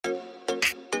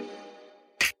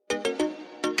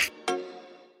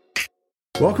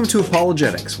Welcome to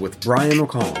Apologetics with Brian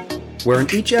O'Connell, where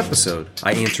in each episode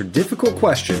I answer difficult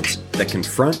questions that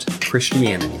confront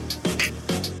Christianity.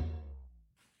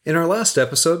 In our last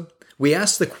episode, we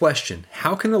asked the question,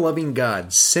 how can a loving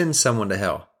God send someone to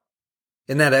hell?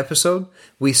 In that episode,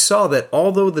 we saw that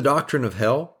although the doctrine of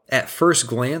hell, at first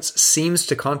glance, seems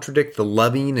to contradict the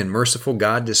loving and merciful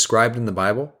God described in the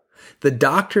Bible, the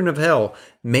doctrine of hell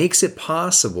makes it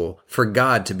possible for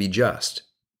God to be just.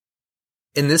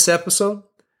 In this episode,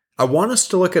 I want us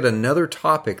to look at another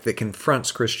topic that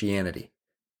confronts Christianity.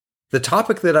 The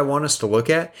topic that I want us to look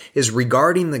at is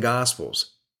regarding the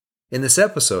Gospels. In this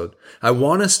episode, I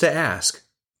want us to ask,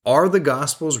 are the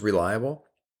Gospels reliable?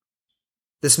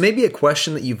 This may be a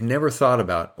question that you've never thought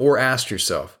about or asked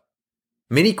yourself.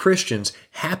 Many Christians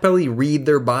happily read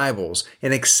their Bibles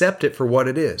and accept it for what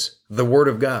it is, the Word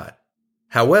of God.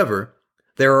 However,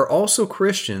 there are also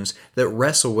Christians that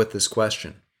wrestle with this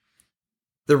question.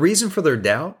 The reason for their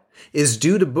doubt is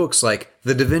due to books like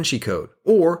The Da Vinci Code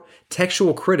or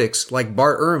textual critics like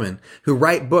Bart Ehrman who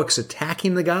write books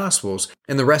attacking the Gospels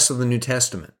and the rest of the New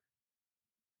Testament.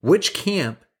 Which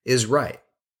camp is right?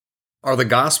 Are the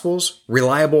Gospels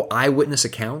reliable eyewitness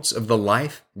accounts of the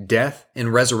life, death,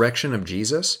 and resurrection of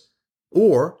Jesus?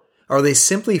 Or are they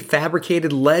simply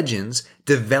fabricated legends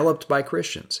developed by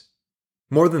Christians?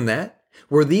 More than that,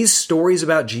 were these stories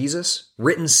about Jesus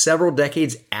written several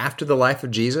decades after the life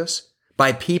of Jesus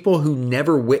by people who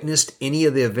never witnessed any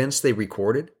of the events they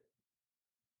recorded?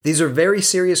 These are very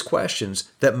serious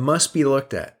questions that must be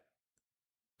looked at.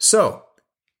 So,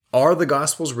 are the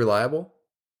Gospels reliable?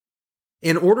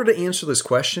 In order to answer this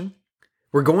question,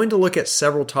 we're going to look at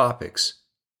several topics.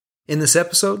 In this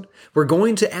episode, we're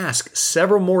going to ask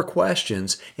several more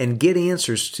questions and get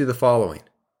answers to the following.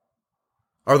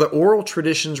 Are the oral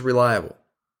traditions reliable?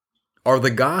 Are the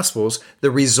Gospels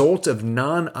the result of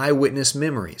non-eyewitness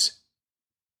memories?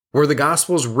 Were the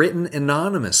Gospels written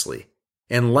anonymously?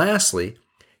 And lastly,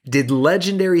 did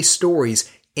legendary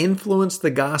stories influence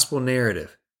the Gospel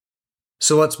narrative?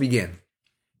 So let's begin.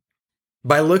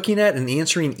 By looking at and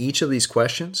answering each of these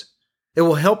questions, it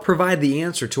will help provide the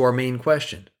answer to our main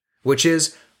question, which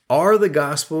is, are the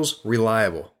Gospels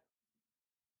reliable?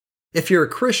 If you're a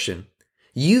Christian,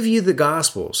 you view the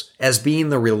Gospels as being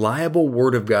the reliable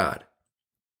Word of God.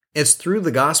 It's through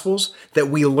the Gospels that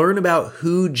we learn about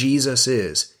who Jesus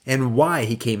is and why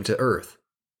He came to earth.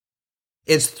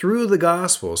 It's through the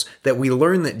Gospels that we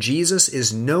learn that Jesus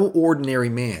is no ordinary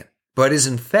man, but is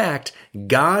in fact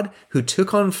God who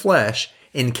took on flesh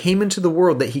and came into the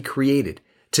world that He created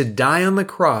to die on the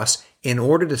cross in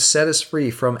order to set us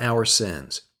free from our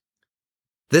sins.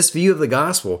 This view of the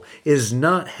gospel is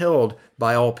not held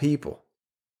by all people.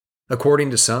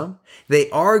 According to some, they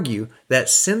argue that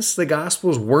since the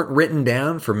Gospels weren't written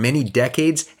down for many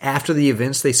decades after the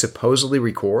events they supposedly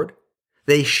record,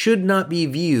 they should not be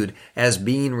viewed as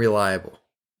being reliable.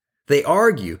 They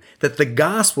argue that the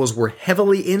Gospels were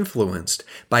heavily influenced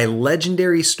by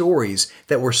legendary stories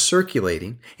that were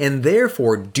circulating and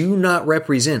therefore do not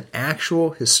represent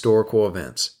actual historical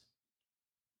events.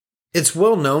 It's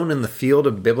well known in the field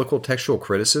of biblical textual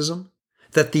criticism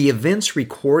that the events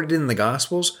recorded in the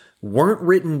Gospels weren't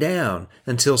written down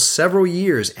until several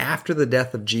years after the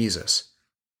death of Jesus.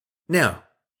 Now,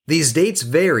 these dates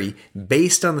vary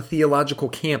based on the theological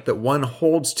camp that one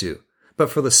holds to, but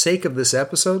for the sake of this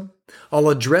episode, I'll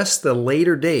address the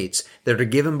later dates that are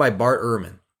given by Bart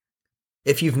Ehrman.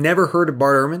 If you've never heard of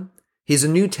Bart Ehrman, he's a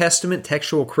New Testament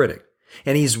textual critic,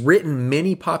 and he's written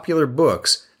many popular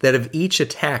books that have each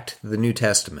attacked the New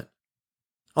Testament.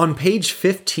 On page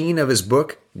 15 of his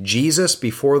book, Jesus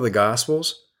Before the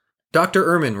Gospels, Dr.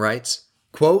 Ehrman writes,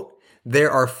 quote,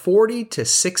 "There are 40 to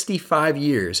 65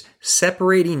 years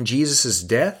separating Jesus'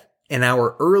 death and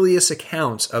our earliest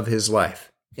accounts of his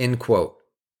life." End quote.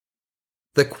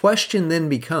 The question then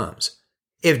becomes,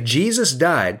 if Jesus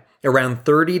died around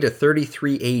 30 to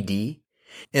 33 AD,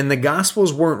 and the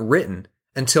Gospels weren't written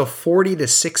until 40 to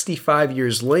 65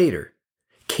 years later,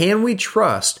 can we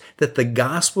trust that the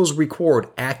Gospels record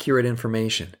accurate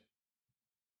information?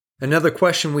 Another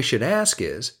question we should ask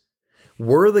is,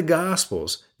 were the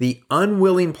Gospels the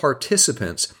unwilling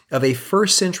participants of a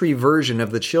first-century version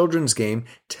of the children's game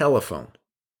Telephone?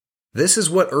 This is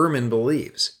what Ehrman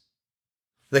believes.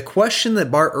 The question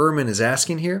that Bart Ehrman is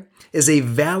asking here is a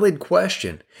valid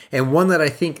question and one that I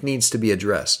think needs to be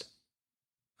addressed.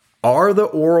 Are the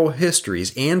oral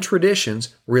histories and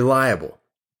traditions reliable?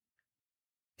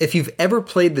 If you've ever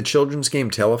played the children's game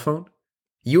Telephone,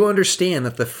 you understand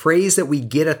that the phrase that we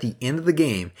get at the end of the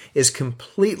game is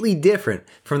completely different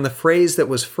from the phrase that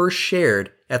was first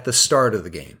shared at the start of the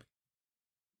game.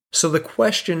 So the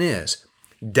question is,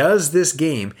 does this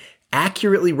game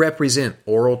accurately represent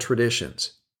oral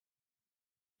traditions?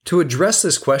 To address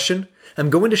this question, I'm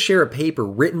going to share a paper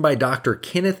written by Dr.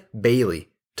 Kenneth Bailey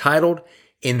titled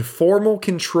Informal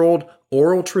Controlled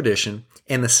Oral Tradition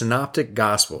and the Synoptic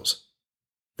Gospels.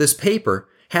 This paper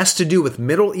has to do with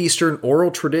Middle Eastern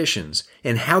oral traditions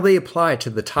and how they apply to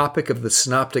the topic of the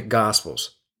Synoptic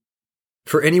Gospels.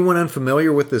 For anyone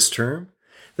unfamiliar with this term,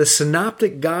 the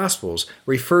Synoptic Gospels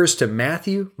refers to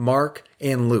Matthew, Mark,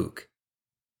 and Luke.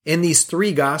 In these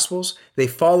three Gospels, they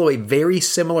follow a very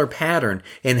similar pattern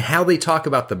in how they talk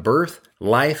about the birth,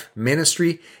 life,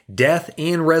 ministry, death,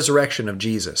 and resurrection of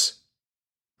Jesus.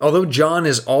 Although John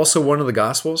is also one of the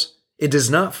Gospels, it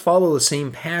does not follow the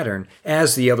same pattern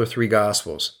as the other three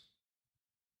Gospels.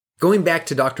 Going back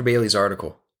to Dr. Bailey's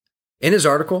article. In his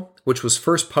article, which was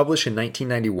first published in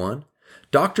 1991,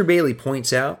 Dr. Bailey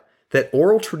points out that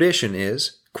oral tradition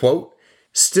is, quote,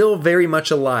 still very much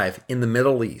alive in the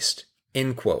Middle East,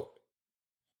 end quote.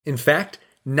 In fact,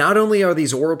 not only are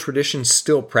these oral traditions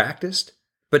still practiced,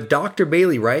 but Dr.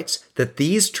 Bailey writes that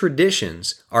these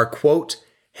traditions are, quote,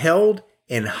 held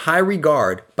in high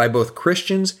regard by both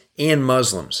Christians and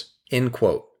Muslims, end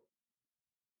quote.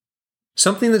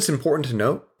 Something that's important to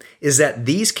note is that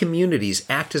these communities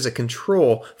act as a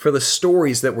control for the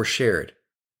stories that were shared.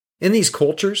 In these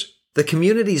cultures, the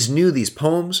communities knew these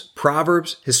poems,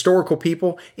 proverbs, historical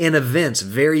people, and events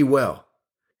very well,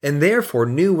 and therefore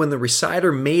knew when the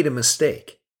reciter made a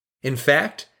mistake. In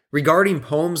fact, regarding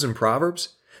poems and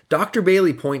proverbs, Dr.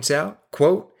 Bailey points out,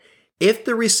 quote, if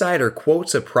the reciter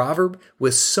quotes a proverb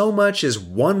with so much as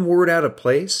one word out of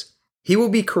place, he will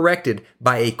be corrected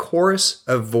by a chorus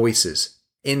of voices,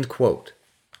 end quote.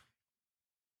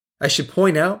 I should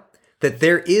point out that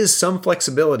there is some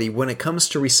flexibility when it comes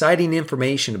to reciting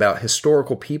information about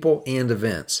historical people and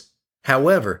events.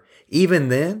 However, even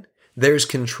then, there's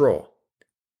control.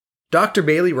 Dr.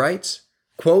 Bailey writes,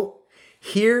 quote,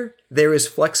 here there is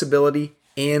flexibility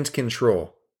and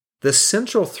control. The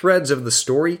central threads of the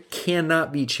story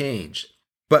cannot be changed,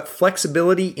 but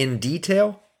flexibility in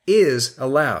detail is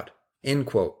allowed, end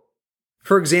quote.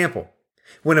 For example,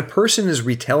 when a person is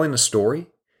retelling a story,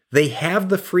 they have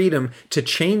the freedom to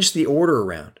change the order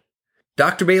around.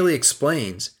 Dr. Bailey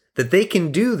explains that they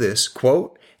can do this,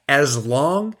 quote, as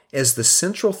long as the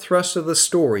central thrust of the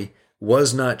story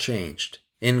was not changed,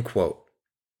 end quote.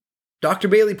 Dr.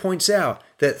 Bailey points out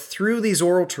that through these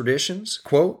oral traditions,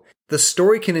 quote, the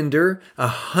story can endure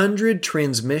 100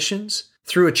 transmissions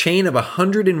through a chain of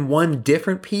 101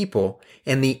 different people,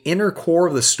 and the inner core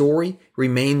of the story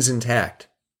remains intact.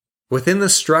 Within the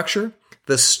structure,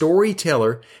 the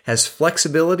storyteller has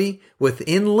flexibility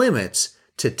within limits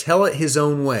to tell it his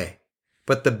own way,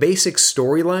 but the basic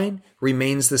storyline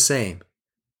remains the same.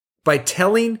 By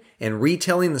telling and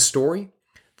retelling the story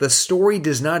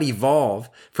does not evolve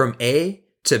from A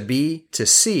to B to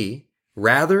C.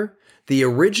 Rather, the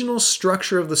original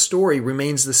structure of the story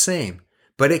remains the same,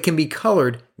 but it can be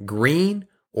colored green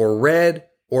or red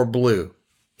or blue,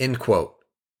 end quote.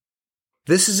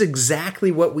 This is exactly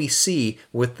what we see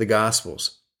with the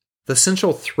Gospels. The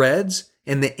central threads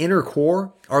and the inner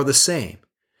core are the same,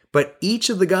 but each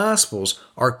of the Gospels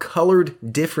are colored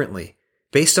differently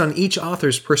based on each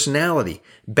author's personality,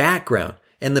 background,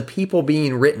 and the people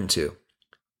being written to.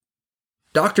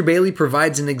 Dr. Bailey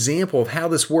provides an example of how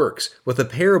this works with a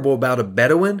parable about a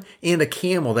Bedouin and a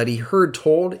camel that he heard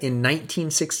told in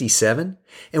 1967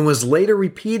 and was later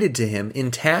repeated to him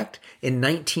intact in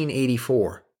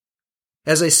 1984.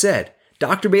 As I said,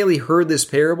 Dr. Bailey heard this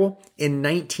parable in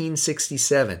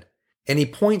 1967, and he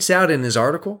points out in his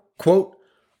article, quote,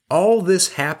 all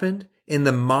this happened in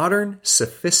the modern,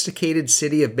 sophisticated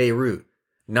city of Beirut,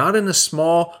 not in a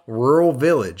small rural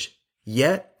village,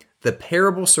 yet the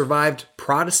parable survived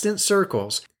Protestant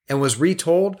circles and was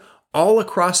retold all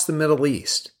across the Middle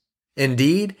East.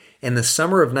 Indeed, in the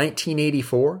summer of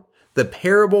 1984, the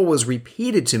parable was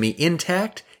repeated to me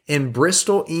intact in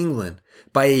Bristol, England,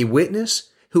 by a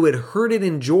witness who had heard it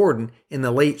in Jordan in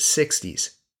the late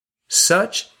 60s.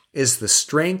 Such is the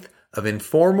strength of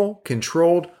informal,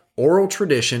 controlled oral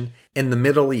tradition in the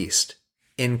Middle East,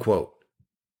 end quote.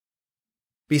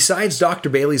 Besides Dr.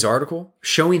 Bailey's article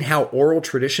showing how oral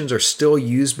traditions are still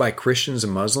used by Christians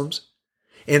and Muslims,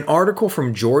 an article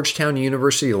from Georgetown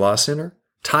University Law Center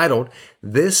titled,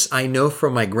 This I Know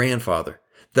From My Grandfather,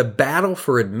 The Battle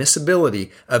for Admissibility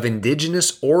of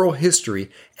Indigenous Oral History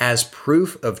as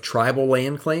Proof of Tribal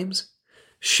Land Claims,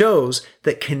 shows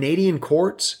that Canadian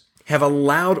courts have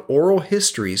allowed oral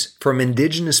histories from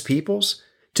Indigenous peoples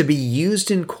to be used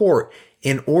in court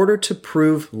in order to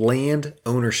prove land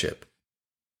ownership.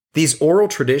 These oral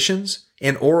traditions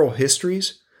and oral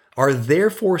histories are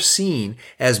therefore seen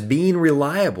as being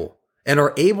reliable and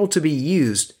are able to be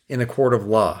used in a court of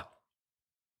law.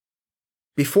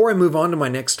 Before I move on to my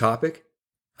next topic,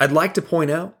 I'd like to point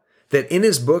out that in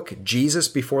his book, Jesus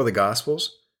Before the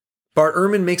Gospels, Bart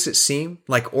Ehrman makes it seem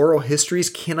like oral histories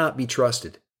cannot be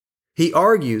trusted. He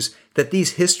argues that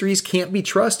these histories can't be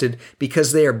trusted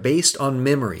because they are based on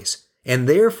memories and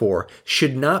therefore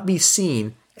should not be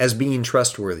seen as being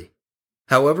trustworthy.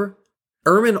 However,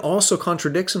 Ehrman also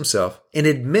contradicts himself and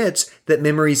admits that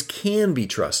memories can be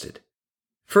trusted.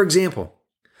 For example,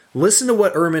 listen to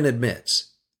what Ehrman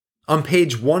admits. On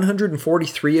page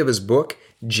 143 of his book,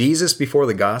 Jesus Before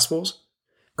the Gospels,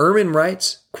 Ehrman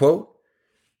writes, quote,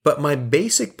 "But my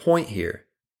basic point here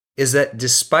is that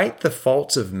despite the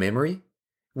faults of memory,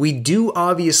 we do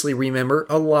obviously remember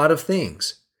a lot of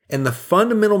things, and the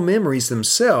fundamental memories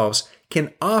themselves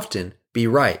can often be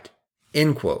right."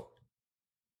 End quote.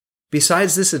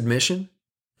 Besides this admission,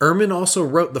 Ehrman also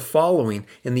wrote the following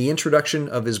in the introduction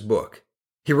of his book.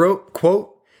 He wrote,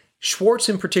 quote, "Schwartz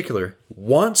in particular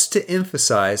wants to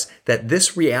emphasize that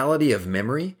this reality of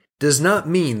memory does not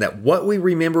mean that what we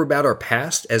remember about our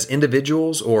past as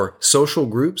individuals or social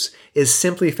groups is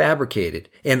simply fabricated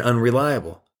and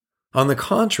unreliable. On the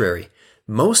contrary,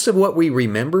 most of what we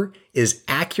remember is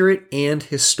accurate and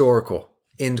historical."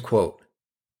 End quote.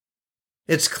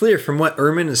 It's clear from what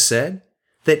Ehrman has said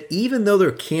that even though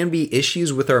there can be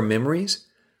issues with our memories,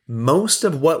 most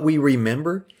of what we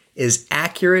remember is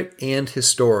accurate and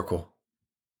historical.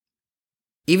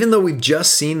 Even though we've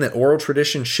just seen that oral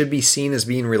tradition should be seen as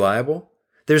being reliable,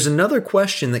 there's another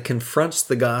question that confronts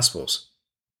the Gospels.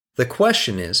 The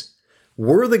question is,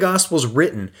 were the Gospels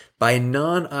written by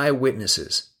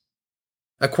non-eyewitnesses?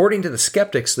 According to the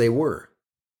skeptics, they were.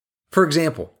 For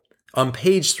example, on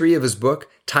page 3 of his book,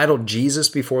 titled Jesus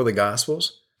Before the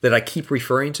Gospels, that I keep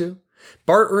referring to,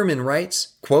 Bart Ehrman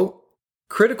writes, quote,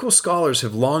 "Critical scholars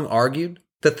have long argued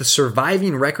that the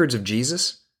surviving records of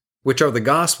Jesus, which are the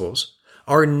Gospels,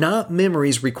 are not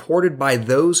memories recorded by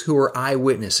those who are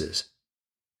eyewitnesses.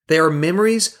 They are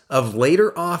memories of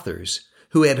later authors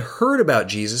who had heard about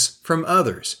Jesus from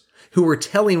others, who were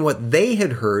telling what they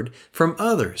had heard from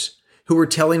others, who were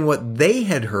telling what they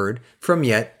had heard from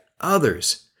yet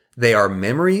others. They are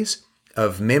memories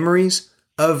of memories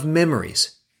of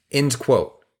memories." End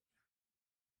quote.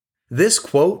 This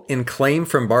quote and claim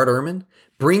from Bart Ehrman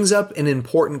brings up an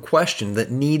important question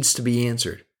that needs to be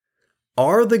answered.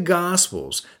 Are the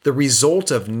Gospels the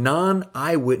result of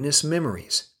non-eyewitness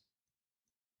memories?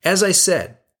 As I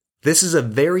said, this is a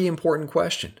very important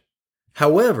question.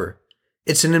 However,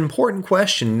 it's an important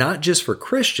question not just for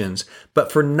Christians,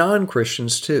 but for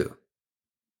non-Christians too.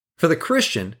 For the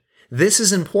Christian, this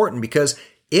is important because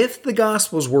if the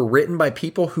Gospels were written by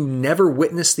people who never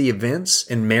witnessed the events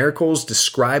and miracles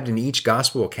described in each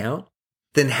Gospel account,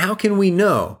 then how can we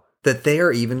know that they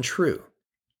are even true?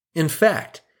 In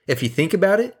fact, if you think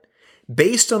about it,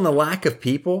 based on the lack of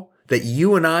people that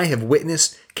you and I have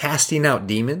witnessed casting out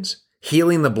demons,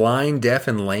 healing the blind, deaf,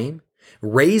 and lame,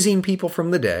 raising people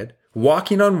from the dead,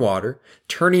 walking on water,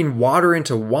 turning water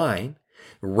into wine,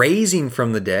 raising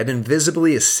from the dead, and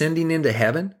visibly ascending into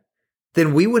heaven,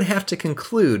 then we would have to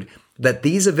conclude that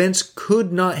these events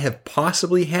could not have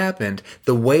possibly happened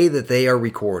the way that they are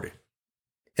recorded.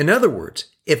 In other words,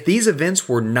 if these events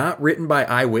were not written by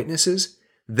eyewitnesses,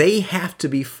 they have to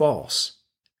be false.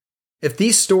 If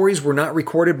these stories were not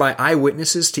recorded by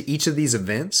eyewitnesses to each of these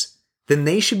events, then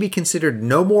they should be considered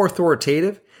no more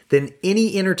authoritative than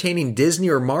any entertaining Disney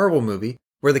or Marvel movie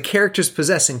where the characters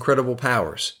possess incredible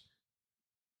powers.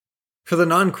 For the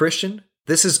non-Christian,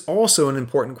 this is also an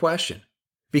important question,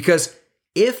 because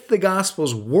if the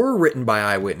Gospels were written by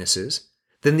eyewitnesses,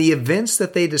 then the events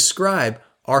that they describe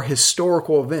are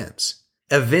historical events,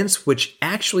 events which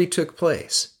actually took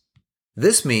place.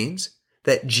 This means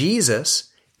that Jesus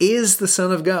is the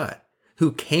Son of God,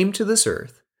 who came to this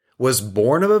earth, was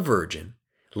born of a virgin,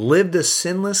 lived a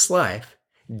sinless life,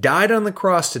 died on the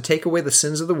cross to take away the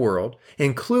sins of the world,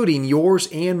 including yours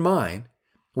and mine,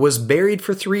 was buried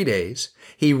for 3 days,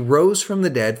 he rose from the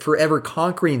dead, forever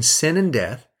conquering sin and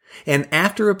death, and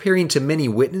after appearing to many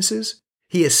witnesses,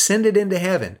 he ascended into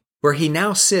heaven, where he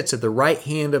now sits at the right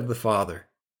hand of the Father.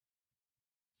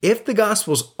 If the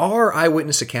Gospels are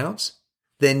eyewitness accounts,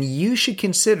 then you should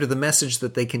consider the message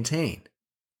that they contain.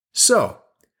 So,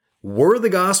 were the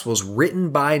Gospels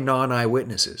written by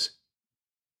non-eyewitnesses?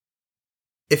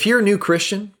 If you're a new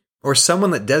Christian, or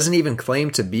someone that doesn't even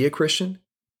claim to be a Christian,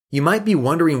 you might be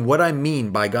wondering what I mean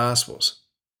by Gospels.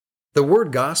 The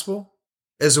word gospel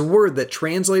is a word that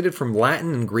translated from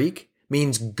Latin and Greek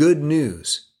means good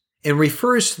news, and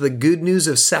refers to the good news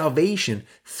of salvation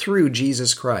through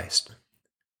Jesus Christ.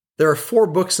 There are 4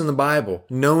 books in the Bible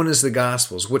known as the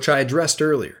Gospels, which I addressed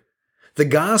earlier. The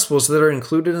Gospels that are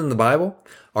included in the Bible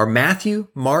are Matthew,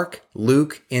 Mark,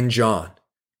 Luke, and John.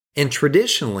 And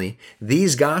traditionally,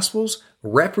 these Gospels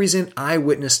represent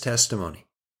eyewitness testimony.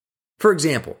 For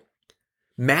example,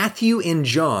 Matthew and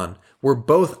John were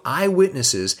both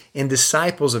eyewitnesses and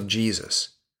disciples of Jesus.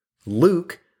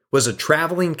 Luke was a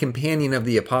traveling companion of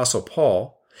the Apostle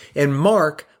Paul, and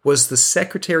Mark was the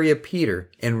secretary of Peter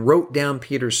and wrote down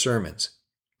Peter's sermons.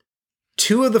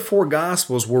 2 of the 4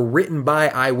 Gospels were written by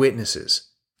eyewitnesses.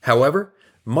 However,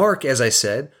 Mark, as I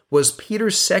said, was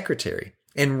Peter's secretary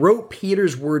and wrote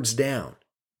Peter's words down.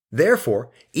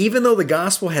 Therefore, even though the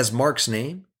Gospel has Mark's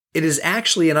name, it is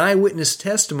actually an eyewitness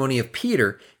testimony of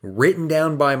Peter written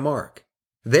down by Mark.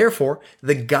 Therefore,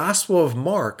 the Gospel of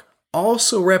Mark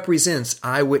also represents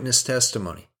eyewitness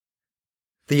testimony.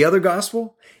 The other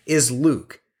Gospel is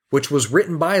Luke, which was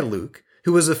written by Luke,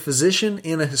 who was a physician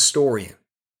and a historian.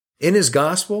 In his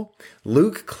Gospel,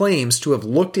 Luke claims to have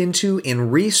looked into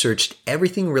and researched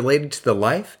everything related to the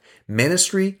life,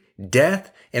 ministry,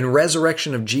 death, and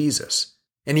resurrection of Jesus.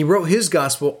 And he wrote his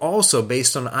Gospel also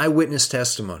based on eyewitness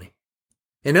testimony.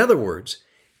 In other words,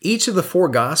 each of the 4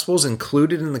 Gospels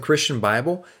included in the Christian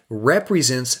Bible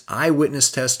represents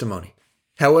eyewitness testimony.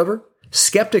 However,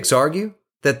 skeptics argue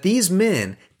that these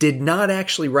men did not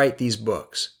actually write these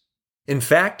books. In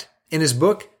fact, in his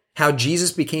book, How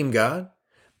Jesus Became God,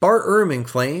 Bart Ehrman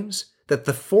claims that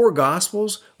the 4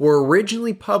 Gospels were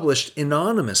originally published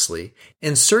anonymously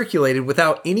and circulated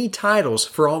without any titles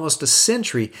for almost a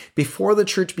century before the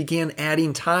church began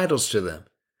adding titles to them,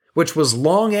 which was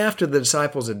long after the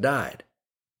disciples had died.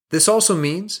 This also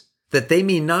means that they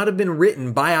may not have been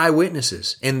written by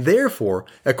eyewitnesses, and therefore,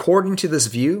 according to this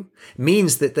view,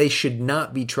 means that they should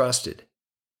not be trusted.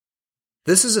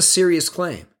 This is a serious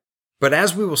claim, but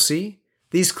as we will see,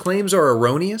 these claims are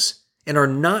erroneous and are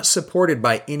not supported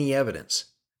by any evidence.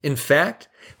 In fact,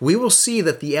 we will see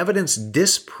that the evidence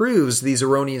disproves these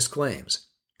erroneous claims.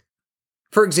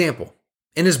 For example,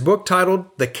 in his book titled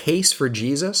The Case for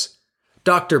Jesus,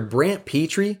 Dr. Brant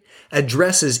Pitre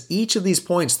addresses each of these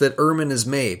points that Ehrman has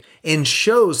made and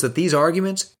shows that these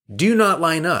arguments do not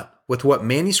line up with what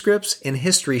manuscripts and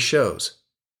history shows.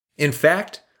 In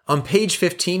fact, on page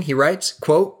 15 he writes,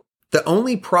 quote, "The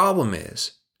only problem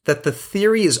is that the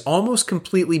theory is almost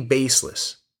completely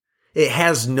baseless. It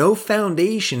has no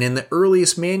foundation in the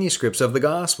earliest manuscripts of the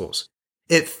Gospels.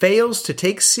 It fails to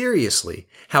take seriously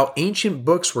how ancient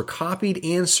books were copied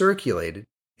and circulated,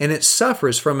 and it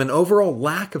suffers from an overall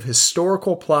lack of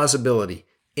historical plausibility."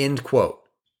 End quote.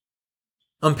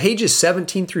 On pages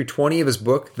 17 through 20 of his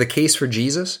book, The Case for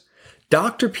Jesus,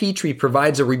 Dr. Pitre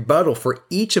provides a rebuttal for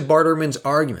each of Bart Ehrman's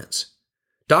arguments.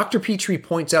 Dr. Pitre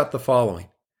points out the following.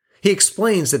 He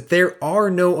explains that there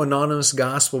are no anonymous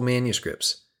gospel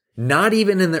manuscripts, not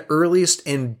even in the earliest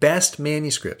and best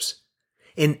manuscripts.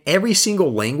 In every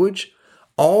single language,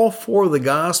 all 4 of the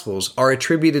Gospels are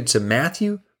attributed to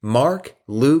Matthew, Mark,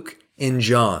 Luke, and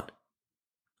John.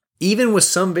 Even with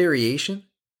some variation,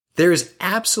 there is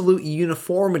absolute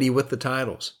uniformity with the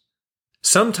titles.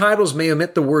 Some titles may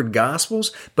omit the word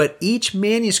Gospels, but each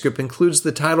manuscript includes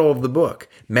the title of the book,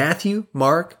 Matthew,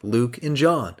 Mark, Luke, and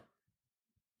John.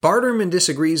 Bart Ehrman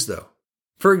disagrees, though.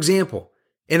 For example,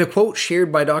 in a quote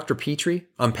shared by Dr. Pitre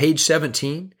on page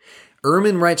 17,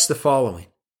 Ehrman writes the following,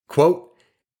 quote,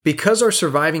 "Because our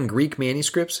surviving Greek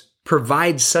manuscripts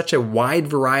provide such a wide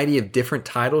variety of different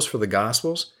titles for the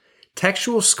Gospels,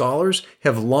 textual scholars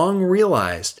have long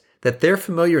realized that their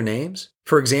familiar names,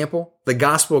 for example, the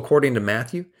Gospel according to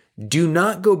Matthew, do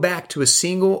not go back to a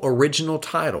single original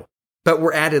title, but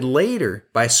were added later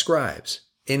by scribes."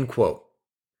 End quote.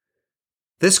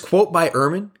 This quote by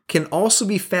Ehrman can also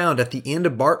be found at the end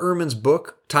of Bart Ehrman's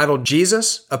book titled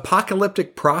Jesus,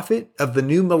 Apocalyptic Prophet of the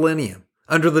New Millennium,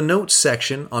 under the notes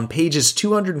section on pages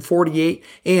 248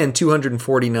 and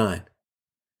 249.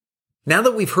 Now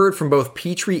that we've heard from both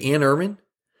Pitre and Ehrman,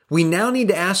 we now need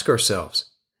to ask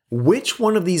ourselves, which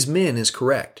one of these men is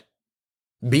correct?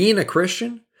 Being a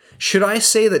Christian, should I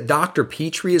say that Dr.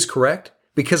 Pitre is correct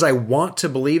because I want to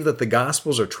believe that the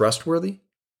Gospels are trustworthy?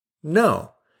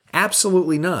 No.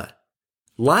 Absolutely not.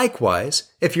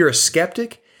 Likewise, if you're a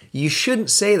skeptic, you shouldn't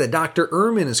say that Dr.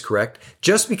 Ehrman is correct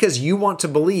just because you want to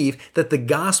believe that the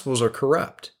Gospels are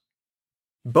corrupt.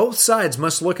 Both sides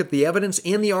must look at the evidence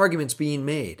and the arguments being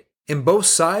made, and both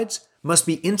sides must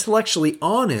be intellectually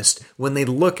honest when they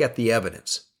look at the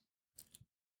evidence.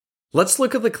 Let's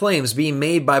look at the claims being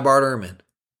made by Bart Ehrman.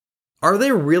 Are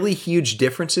there really huge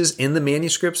differences in the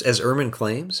manuscripts as Ehrman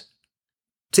claims?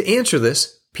 To answer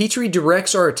this, Petrie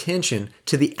directs our attention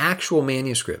to the actual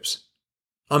manuscripts.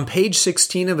 On page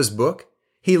 16 of his book,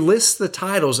 he lists the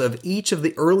titles of each of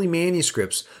the early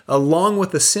manuscripts along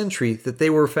with the century that they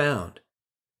were found.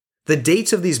 The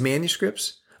dates of these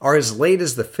manuscripts are as late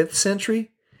as the 5th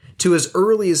century to as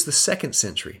early as the 2nd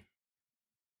century.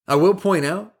 I will point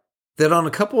out that on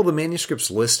a couple of the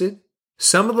manuscripts listed,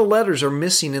 some of the letters are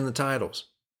missing in the titles.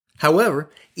 However,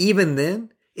 even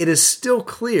then, it is still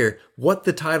clear what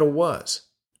the title was.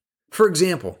 For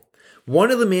example,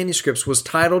 one of the manuscripts was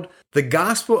titled The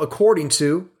Gospel According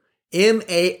to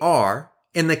M.A.R.,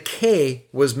 and the K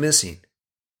was missing.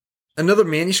 Another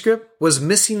manuscript was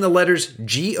missing the letters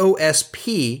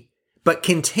G-O-S-P, but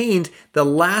contained the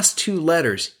last two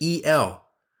letters, E-L.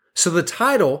 So the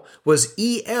title was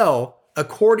E-L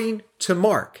according to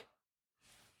Mark.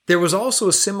 There was also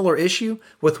a similar issue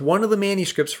with one of the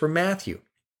manuscripts for Matthew.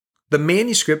 The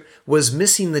manuscript was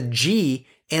missing the G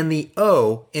and the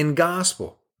O in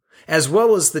Gospel, as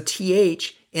well as the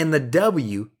TH and the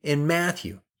W in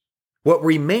Matthew. What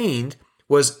remained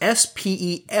was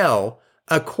S-P-E-L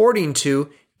according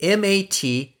to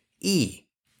M-A-T-E.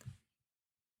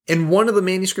 In one of the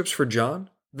manuscripts for John,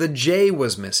 the J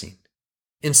was missing.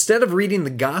 Instead of reading the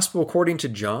Gospel according to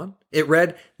John, it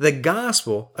read the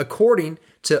Gospel according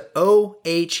to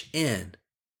O-H-N.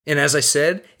 And as I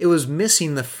said, it was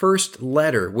missing the first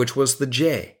letter, which was the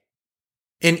J.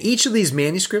 In each of these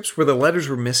manuscripts where the letters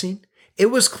were missing, it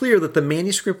was clear that the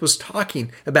manuscript was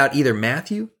talking about either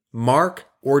Matthew, Mark,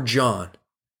 or John.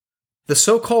 The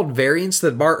so-called variants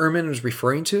that Bart Ehrman was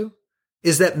referring to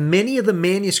is that many of the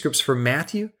manuscripts for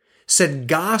Matthew said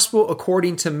Gospel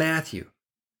according to Matthew.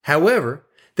 However,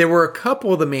 there were a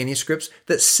couple of the manuscripts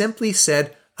that simply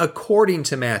said according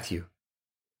to Matthew.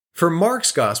 For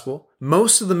Mark's Gospel,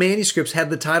 most of the manuscripts had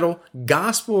the title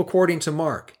Gospel according to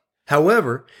Mark.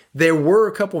 However, there were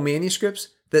a couple manuscripts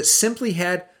that simply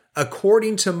had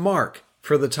according to Mark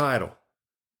for the title.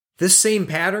 This same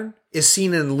pattern is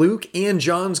seen in Luke and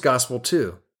John's Gospel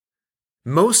too.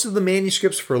 Most of the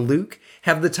manuscripts for Luke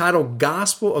have the title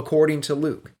Gospel according to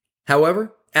Luke.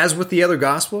 However, as with the other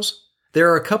Gospels,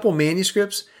 there are a couple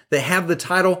manuscripts that have the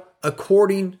title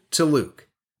according to Luke.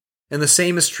 And the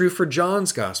same is true for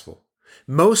John's Gospel.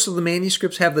 Most of the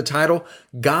manuscripts have the title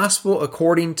Gospel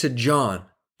according to John.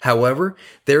 However,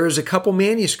 there is a couple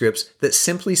manuscripts that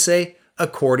simply say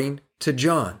according to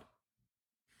John.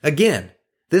 Again,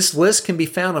 this list can be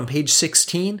found on page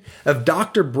 16 of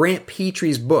Dr. Brant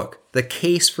Petrie's book, The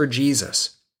Case for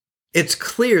Jesus. It's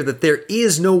clear that there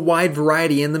is no wide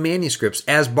variety in the manuscripts,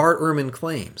 as Bart Ehrman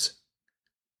claims.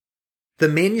 The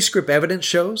manuscript evidence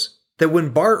shows that when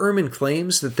Bart Ehrman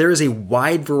claims that there is a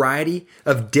wide variety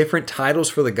of different titles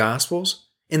for the Gospels,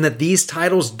 and that these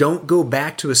titles don't go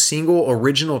back to a single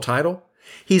original title,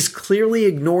 he's clearly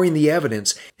ignoring the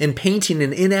evidence and painting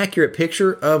an inaccurate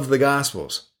picture of the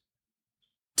Gospels.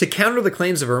 To counter the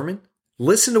claims of Ehrman,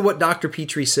 listen to what Dr.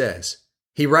 Petrie says.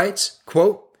 He writes,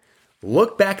 quote,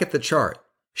 "Look back at the chart,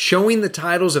 showing the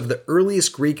titles of the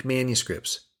earliest Greek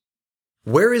manuscripts.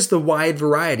 Where is the wide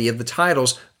variety of the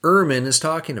titles Ehrman is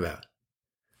talking about?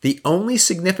 The only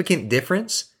significant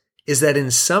difference is that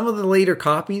in some of the later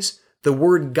copies, the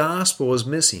word gospel is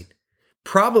missing,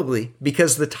 probably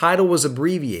because the title was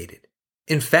abbreviated.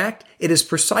 In fact, it is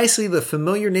precisely the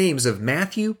familiar names of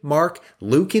Matthew, Mark,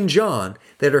 Luke, and John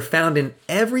that are found in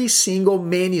every single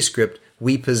manuscript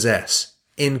we possess."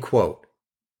 End quote.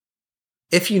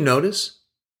 If you notice,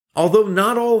 although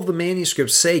not all of the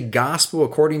manuscripts say gospel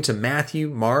according to Matthew,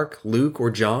 Mark, Luke,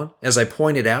 or John, as I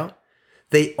pointed out,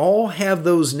 they all have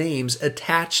those names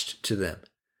attached to them.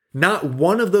 Not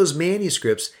one of those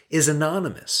manuscripts is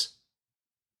anonymous.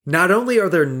 Not only are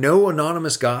there no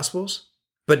anonymous gospels,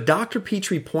 but Dr.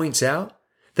 Petrie points out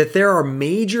that there are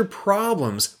major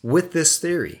problems with this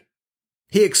theory.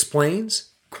 He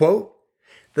explains, quote,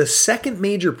 "The second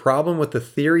major problem with the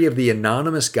theory of the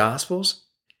anonymous gospels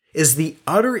is the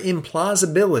utter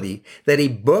implausibility that a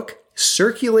book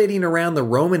circulating around the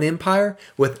Roman Empire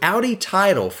without a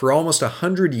title for almost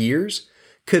 100 years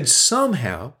could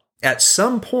somehow, at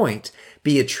some point,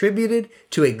 be attributed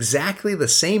to exactly the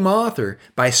same author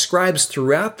by scribes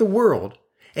throughout the world,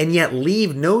 and yet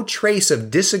leave no trace of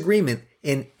disagreement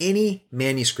in any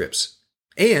manuscripts.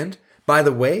 And, by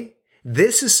the way,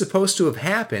 this is supposed to have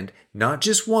happened not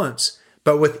just once,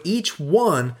 but with each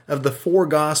one of the 4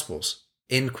 Gospels."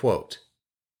 End quote.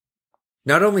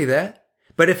 Not only that,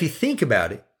 but if you think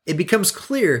about it, it becomes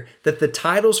clear that the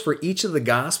titles for each of the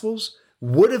Gospels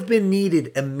would have been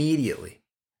needed immediately.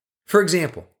 For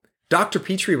example, Dr.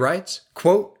 Petrie writes,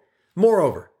 quote,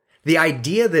 "Moreover, the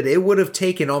idea that it would have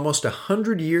taken almost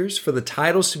 100 years for the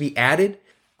titles to be added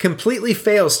completely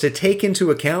fails to take into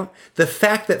account the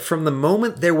fact that from the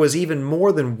moment there was even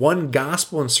more than one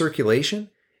gospel in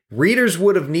circulation, readers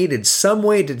would have needed some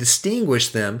way to distinguish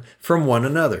them from one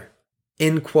another.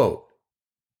 End quote.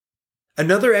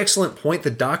 Another excellent point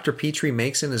that Dr. Petrie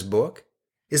makes in his book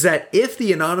is that if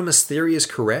the anonymous theory is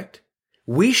correct,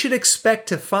 we should expect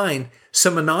to find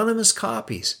some anonymous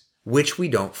copies, which we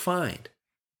don't find.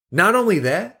 Not only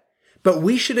that, but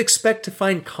we should expect to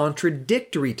find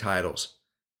contradictory titles.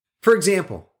 For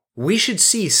example, we should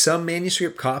see some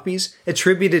manuscript copies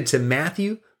attributed to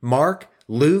Matthew, Mark,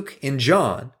 Luke, and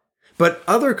John, but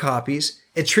other copies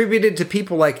attributed to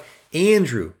people like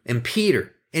Andrew and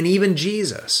Peter and even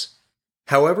Jesus.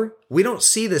 However, we don't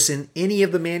see this in any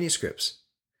of the manuscripts.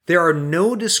 There are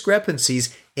no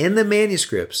discrepancies in the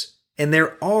manuscripts, and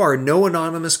there are no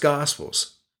anonymous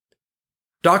gospels.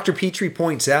 Dr. Petrie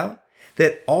points out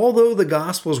that although the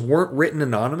gospels weren't written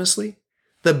anonymously,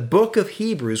 the book of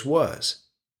Hebrews was.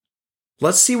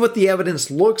 Let's see what the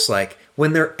evidence looks like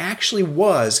when there actually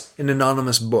was an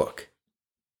anonymous book.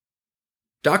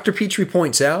 Dr. Petrie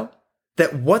points out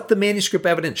that what the manuscript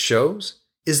evidence shows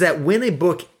is that when a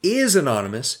book is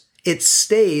anonymous, it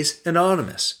stays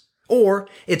anonymous, or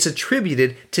it's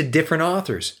attributed to different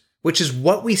authors, which is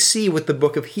what we see with the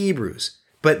book of Hebrews,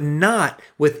 but not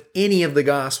with any of the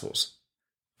Gospels.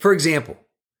 For example,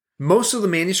 most of the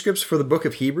manuscripts for the book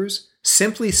of Hebrews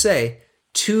simply say,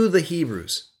 "to the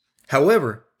Hebrews."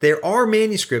 However, there are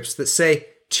manuscripts that say,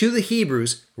 "to the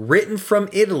Hebrews, written from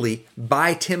Italy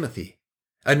by Timothy."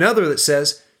 Another that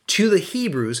says, "to the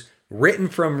Hebrews, written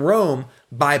from Rome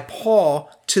by Paul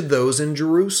to those in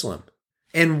Jerusalem."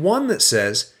 And one that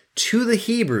says, "to the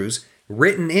Hebrews,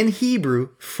 written in Hebrew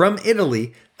from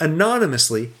Italy,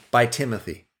 anonymously by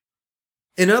Timothy."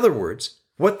 In other words,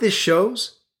 what this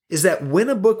shows is that when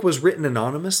a book was written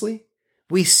anonymously,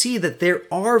 we see that there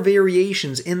are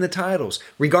variations in the titles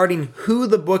regarding who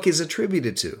the book is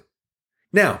attributed to.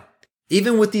 Now,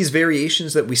 even with these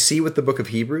variations that we see with the book of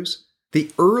Hebrews,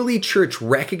 the early church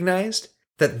recognized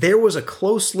that there was a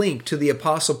close link to the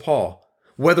Apostle Paul,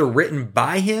 whether written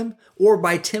by him or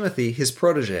by Timothy, his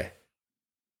protege.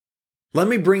 Let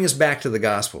me bring us back to the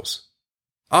Gospels.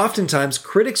 Oftentimes,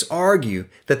 critics argue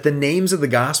that the names of the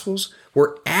Gospels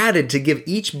were added to give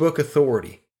each book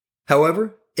authority.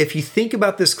 However, if you think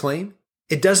about this claim,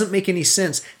 it doesn't make any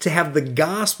sense to have the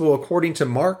Gospel according to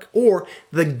Mark or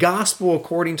the Gospel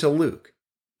according to Luke.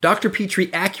 Dr.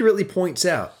 Petrie accurately points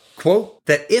out, quote,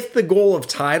 that if the goal of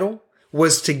title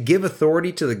was to give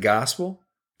authority to the Gospel,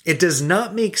 it does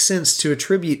not make sense to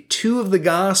attribute two of the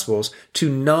Gospels to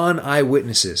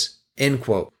non-eyewitnesses, end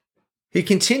quote. He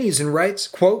continues and writes,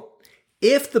 quote,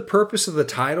 "If the purpose of the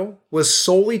title was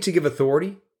solely to give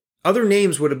authority, other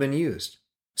names would have been used,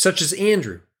 such as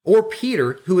Andrew or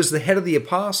Peter, who was the head of the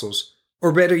apostles,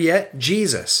 or better yet,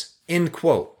 Jesus," end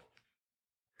quote.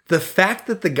 The fact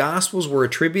that the Gospels were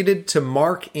attributed to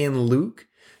Mark and Luke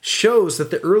shows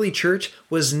that the early church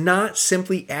was not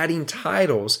simply adding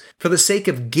titles for the sake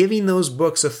of giving those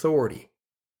books authority.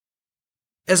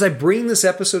 As I bring this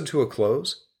episode to a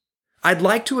close, I'd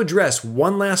like to address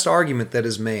one last argument that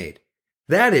is made.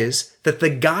 That is, that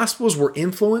the Gospels were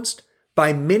influenced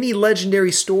by many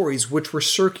legendary stories which were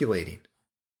circulating.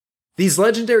 These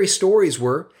legendary stories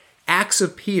were Acts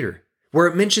of Peter, where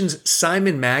it mentions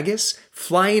Simon Magus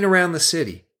flying around the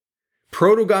city,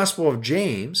 Proto-Gospel of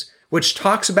James, which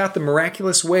talks about the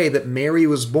miraculous way that Mary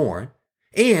was born,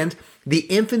 and the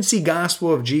Infancy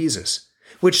Gospel of Jesus,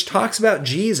 which talks about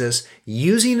Jesus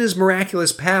using his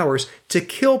miraculous powers to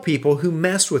kill people who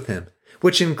messed with him,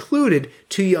 which included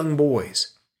 2 young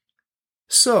boys.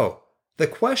 So, the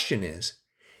question is,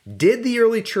 did the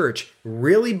early church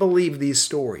really believe these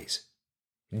stories?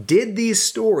 Did these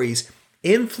stories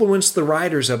influence the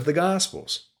writers of the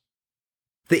Gospels?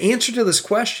 The answer to this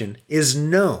question is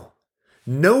no.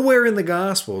 Nowhere in the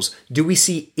Gospels do we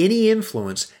see any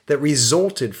influence that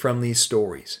resulted from these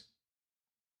stories.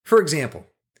 For example,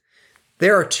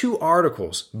 there are 2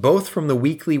 articles, both from the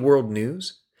Weekly World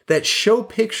News, that show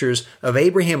pictures of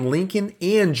Abraham Lincoln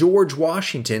and George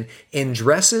Washington in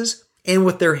dresses and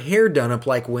with their hair done up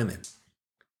like women.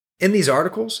 In these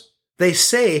articles, they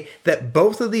say that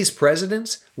both of these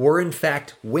presidents were in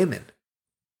fact women.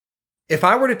 If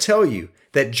I were to tell you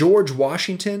that George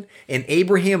Washington and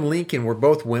Abraham Lincoln were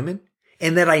both women,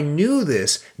 and that I knew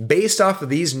this based off of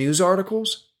these news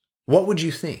articles, what would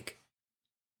you think?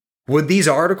 Would these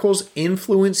articles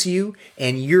influence you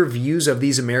and your views of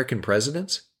these American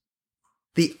presidents?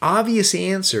 The obvious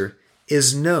answer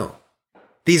is no.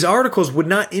 These articles would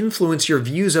not influence your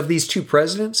views of these 2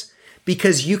 presidents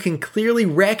because you can clearly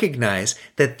recognize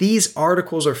that these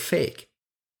articles are fake.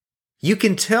 You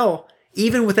can tell,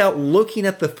 even without looking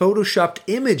at the photoshopped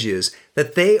images,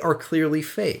 that they are clearly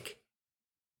fake.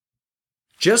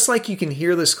 Just like you can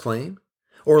hear this claim,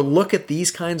 or look at these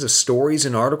kinds of stories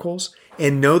and articles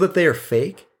and know that they are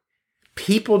fake,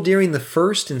 people during the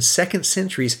 1st and 2nd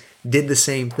centuries did the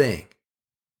same thing.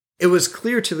 It was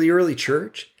clear to the early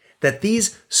church that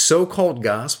these so-called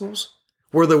Gospels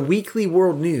were the weekly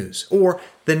world news or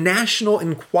the National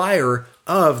Enquirer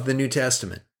of the New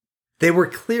Testament. They were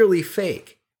clearly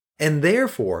fake, and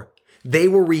therefore they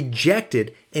were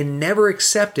rejected and never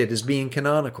accepted as being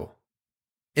canonical.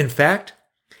 In fact,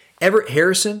 Everett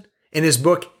Harrison, in his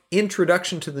book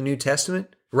Introduction to the New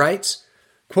Testament, writes,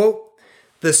 quote,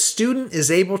 "The student is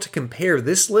able to compare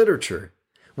this literature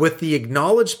with the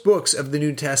acknowledged books of the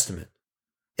New Testament.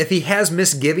 If he has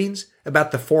misgivings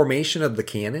about the formation of the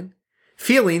canon,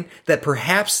 feeling that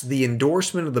perhaps the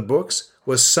endorsement of the books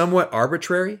was somewhat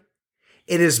arbitrary,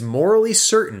 it is morally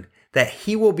certain that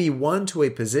he will be won to a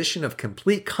position of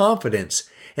complete confidence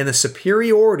in the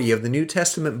superiority of the New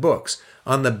Testament books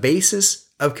on the basis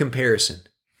of comparison."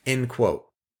 End quote.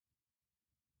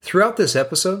 Throughout this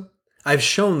episode, I've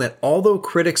shown that although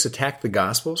critics attack the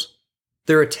Gospels,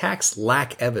 their attacks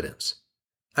lack evidence.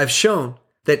 I've shown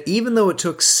that even though it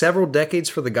took several decades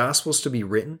for the Gospels to be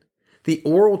written, the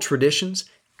oral traditions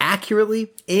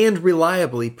accurately and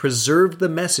reliably preserved the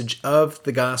message of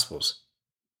the Gospels.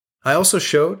 I also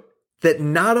showed that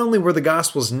not only were the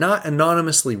Gospels not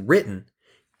anonymously written,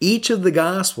 each of the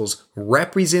Gospels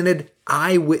represented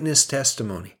eyewitness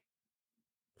testimony.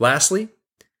 Lastly,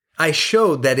 I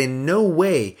showed that in no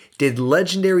way did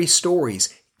legendary stories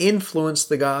influence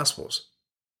the Gospels.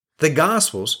 The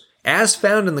Gospels, as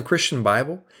found in the Christian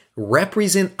Bible,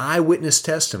 represent eyewitness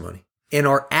testimony and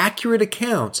are accurate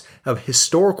accounts of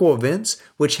historical events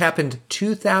which happened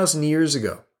 2,000 years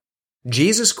ago.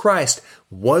 Jesus Christ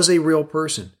was a real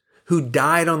person who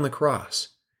died on the cross,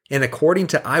 and according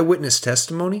to eyewitness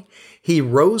testimony, he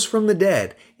rose from the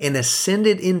dead and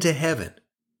ascended into heaven.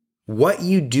 What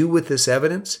you do with this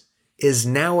evidence is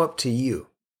now up to you.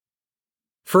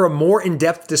 For a more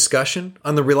in-depth discussion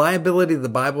on the reliability of the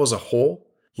Bible as a whole,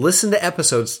 listen to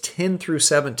episodes 10 through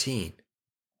 17.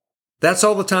 That's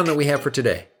all the time that we have for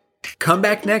today. Come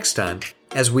back next time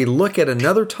as we look at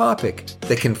another topic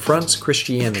that confronts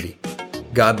Christianity.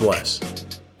 God bless.